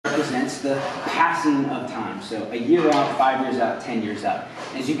represents the passing of time. So a year out, 5 years out, 10 years out.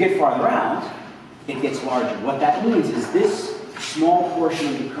 As you get farther out, it gets larger. What that means is this small portion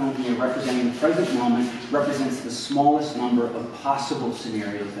of the cone here representing the present moment represents the smallest number of possible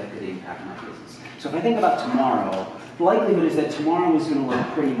scenarios that could impact my business. So if I think about tomorrow, the likelihood is that tomorrow is going to look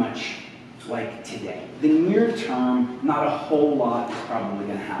pretty much like today. The near term, not a whole lot is probably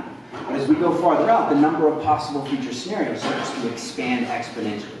going to happen. But as we go farther out, the number of possible future scenarios starts to expand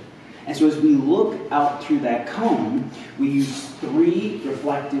exponentially. And so as we look out through that cone, we use 3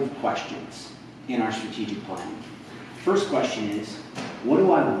 reflective questions in our strategic planning. First question is, what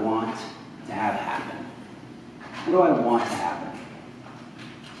do I want to have happen? What do I want to happen?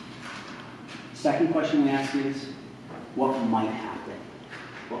 Second question we ask is, what might happen?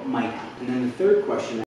 What might happen? And then the third question